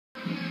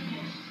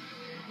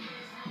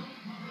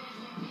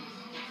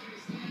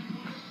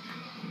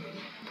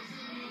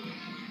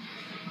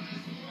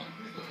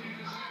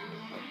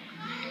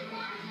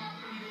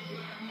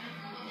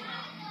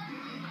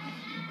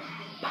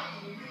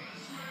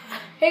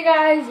Hey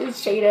guys,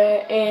 it's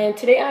Jada, and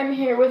today I'm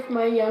here with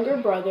my younger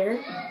brother,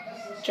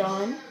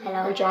 John,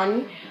 or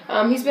Johnny.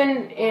 He's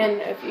been in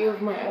a few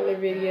of my other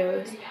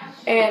videos,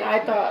 and I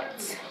thought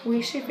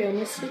we should film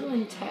a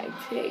sibling tag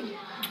today.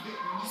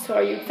 So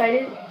are you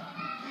excited?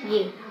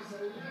 Yeah.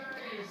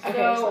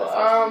 Okay, so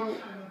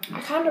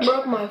I kind of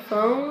broke my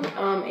phone.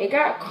 It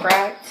got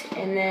cracked,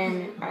 and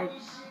then I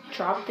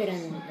dropped it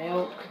in the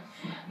milk.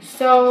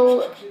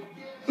 So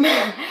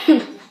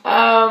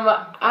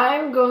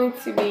I'm going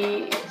to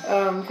be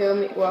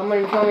filming. Well, I'm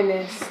going to be filming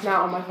this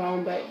not on my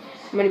phone, but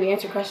I'm going to be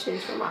answering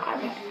questions from my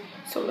iPad.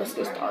 So let's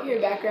get started. Your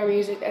background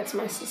music, that's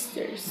my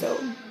sister. So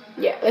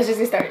yeah, let's just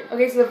get started.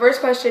 Okay, so the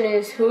first question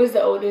is, who is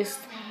the oldest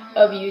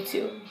of you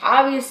two?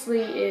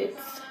 Obviously,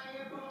 it's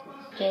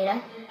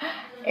Jada.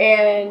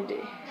 And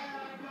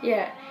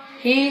yeah,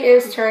 he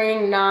is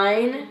turning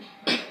 9.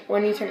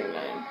 When are you turning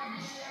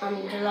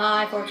 9?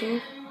 July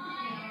 14th.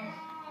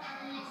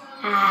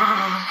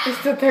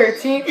 It's the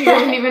 13th. He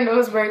doesn't even know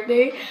his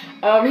birthday.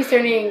 He's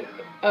turning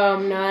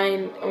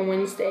 9 on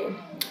Wednesday.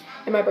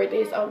 And my birthday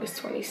is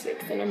August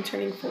 26th, and I'm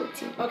turning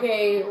 14.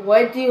 Okay,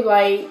 what do you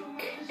like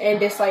and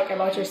dislike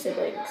about your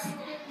siblings?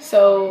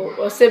 So,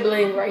 well,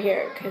 sibling right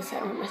here, because I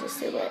don't have my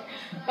sister, but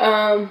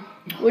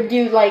what do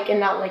you like and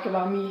not like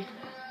about me?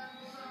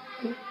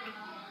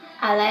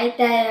 I like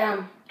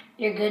that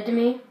you're good to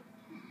me,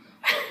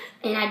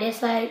 and I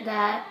dislike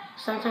that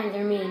sometimes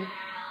you're mean.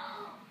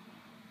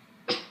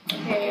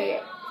 Okay,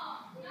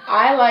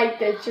 I like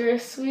that you're a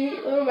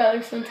sweet little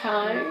brother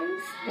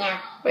sometimes.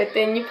 Yeah. But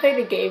then you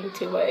play the game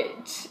too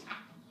much.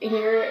 And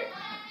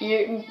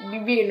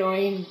you be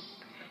annoying.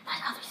 My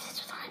other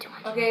sisters aren't too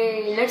much.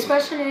 Okay, next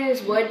question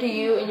is, what do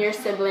you and your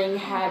sibling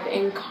have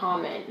in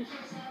common?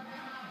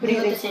 What do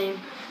you think? The same.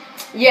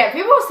 Yeah,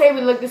 people say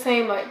we look the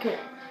same, like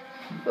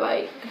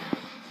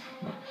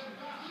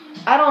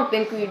I don't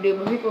think we do,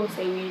 but people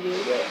say we do.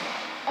 But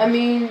I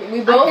mean,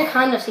 we both. I can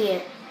kind of see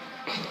it.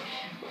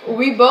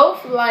 We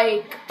both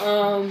like,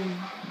 what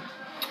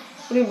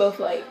do we both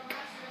like?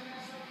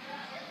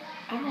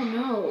 I don't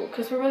know,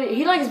 because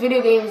he likes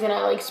video games and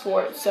I like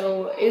sports,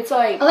 so it's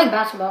like. I like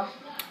basketball.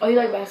 Oh, you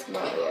like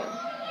basketball, yeah.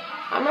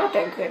 I'm not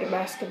that good at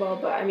basketball,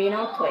 but I mean,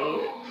 I'll play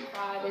it.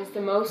 God, is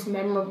the most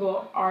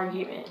memorable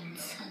argument.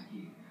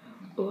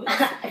 Ooh,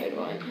 that's a good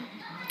one.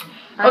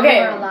 Okay.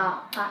 I remember a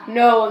lot.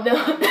 No,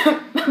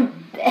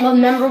 The most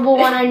memorable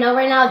one I know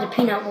right now is the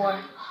peanut war.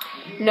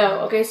 No,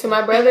 okay, so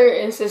my brother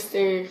and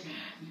sister,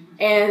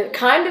 and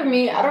kind of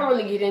me, I don't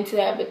really get into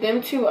that, but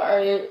them two are,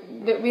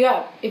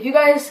 if you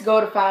guys go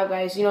to Five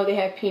Guys, you know they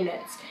have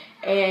peanuts,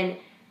 and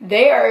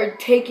they are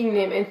taking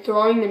them and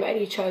throwing them at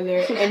each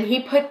other, and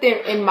he put them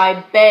in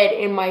my bed,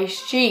 in my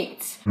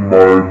sheets.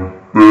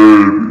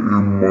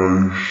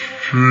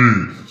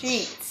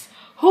 Sheets.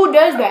 Who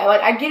does that?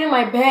 Like, I get in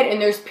my bed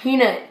and there's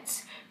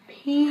peanuts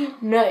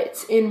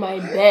in my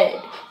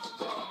bed.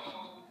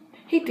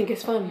 He think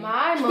it's funny.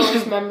 My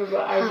most memorable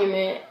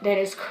argument that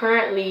is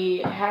currently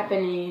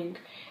happening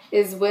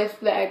is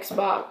with the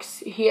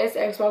Xbox. He has the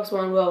Xbox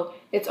One. Well,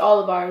 it's all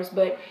of ours,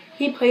 but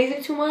he plays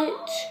it too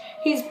much.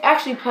 He's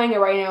actually playing it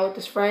right now with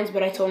his friends,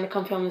 but I told him to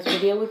come film this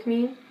video with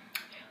me.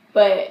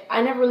 But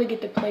I never really get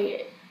to play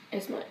it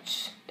as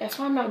much. That's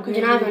why I'm not good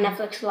at it. You're not on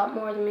Netflix a lot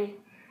more than me.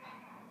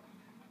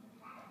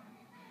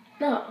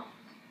 No.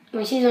 I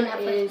mean, she's on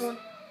Netflix.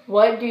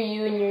 What do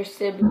you and your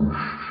sibling...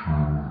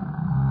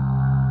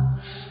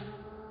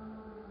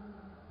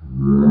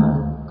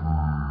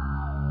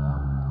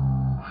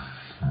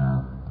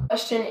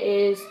 Question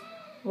is,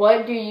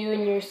 what do you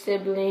and your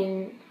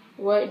sibling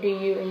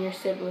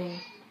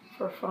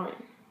for fun?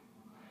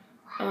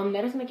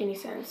 That doesn't make any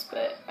sense,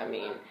 but I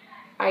mean,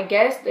 I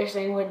guess they're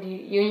saying, what do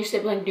you and your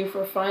sibling do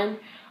for fun?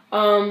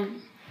 Play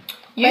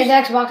the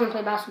Xbox and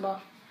play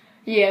basketball.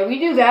 Yeah, we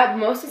do that.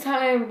 Most of the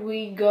time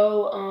we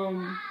go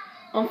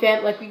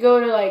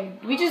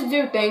we just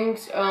do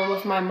things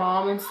with my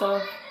mom and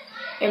stuff.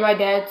 And my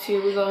dad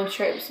too, we go on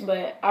trips,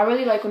 but I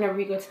really like whenever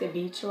we go to the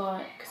beach a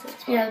lot.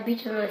 Yeah, the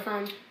beach is really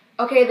fun.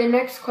 Okay, the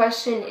next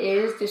question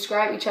is,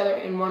 describe each other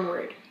in one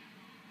word.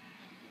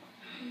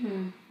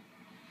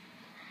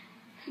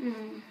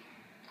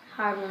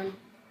 Hard one.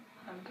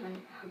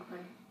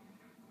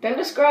 Don't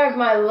describe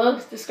my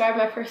looks, describe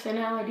my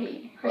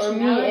personality. Or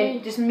me,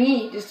 and just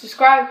me. Just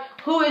describe,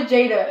 who is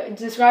Jada?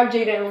 Describe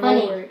Jada in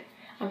one word.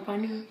 I'm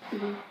funny?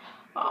 Mm-hmm.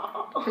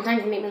 Oh.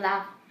 Sometimes you make me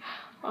laugh.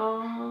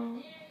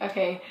 Oh.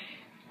 Okay.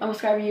 I'm gonna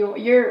describe you.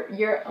 You're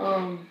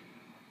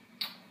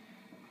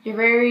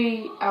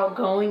very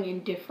outgoing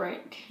and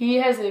different. He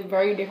has a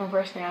very different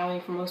personality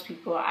from most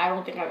people. I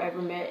don't think I've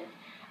ever met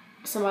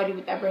somebody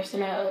with that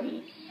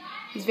personality.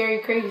 He's very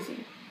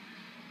crazy.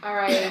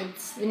 Alright,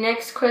 the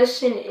next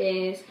question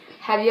is,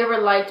 have you ever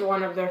liked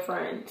one of their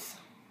friends?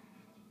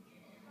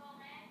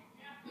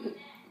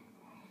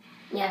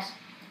 Yes.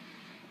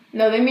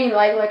 No, they mean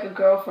like a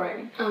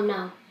girlfriend. Oh,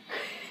 no.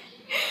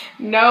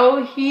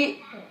 No,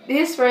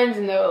 his friends,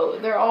 no.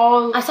 They're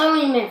all... I saw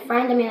when you meant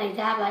friend, I mean like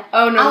that, like...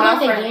 Oh, no, I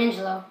not was friend.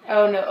 D'Angelo.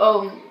 Oh, no.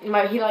 Oh,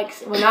 he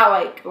likes... Well, not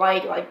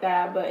like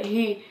that, but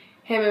his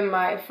him and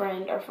my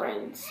friend are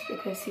friends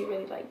because he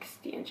really likes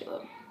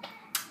D'Angelo.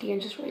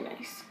 D'Angelo's really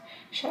nice.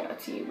 Shout out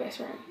to you, best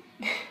friend.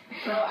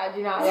 Bro, I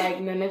do not like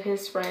none of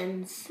his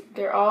friends.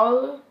 They're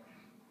all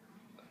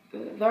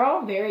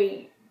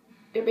very,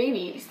 they're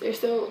babies. They're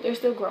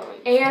still growing.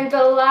 And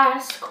the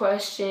last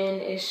question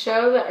is,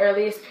 show the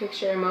earliest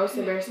picture, most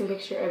embarrassing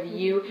picture of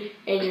you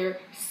and your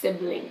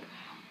sibling.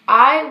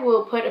 I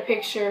will put a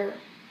picture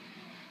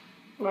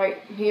right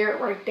here,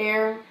 right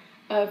there,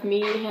 of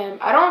me and him.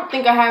 I don't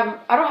think I have,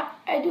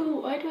 I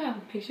do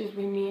have pictures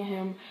with me and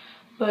him,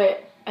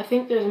 but I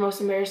think there's the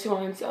most embarrassing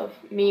ones of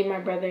me, my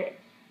brother,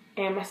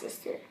 and my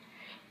sister.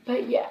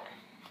 But yeah,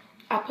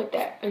 I put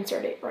that,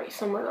 insert it right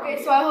somewhere around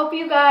here. So I hope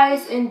you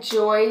guys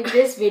enjoyed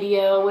this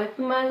video with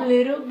my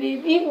little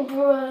baby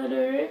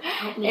brother.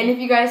 And if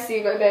you guys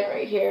see my bed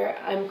right here,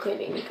 I'm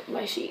cleaning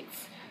my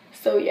sheets.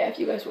 So yeah, if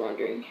you guys were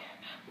wondering.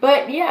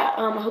 But yeah,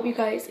 I hope you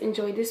guys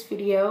enjoyed this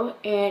video,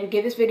 and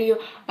give this video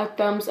a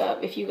thumbs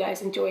up if you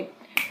guys enjoyed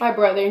my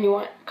brother, and you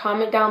want,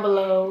 comment down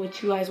below what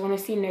you guys want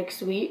to see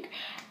next week.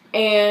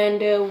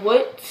 And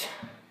what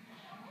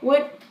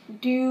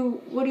do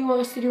you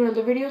want us to do,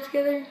 another video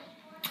together?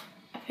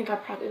 I think I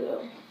probably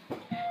will.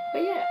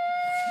 But yeah.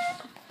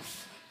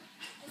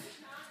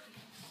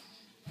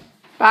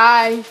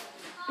 Bye.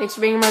 Thanks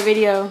for being in my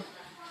video.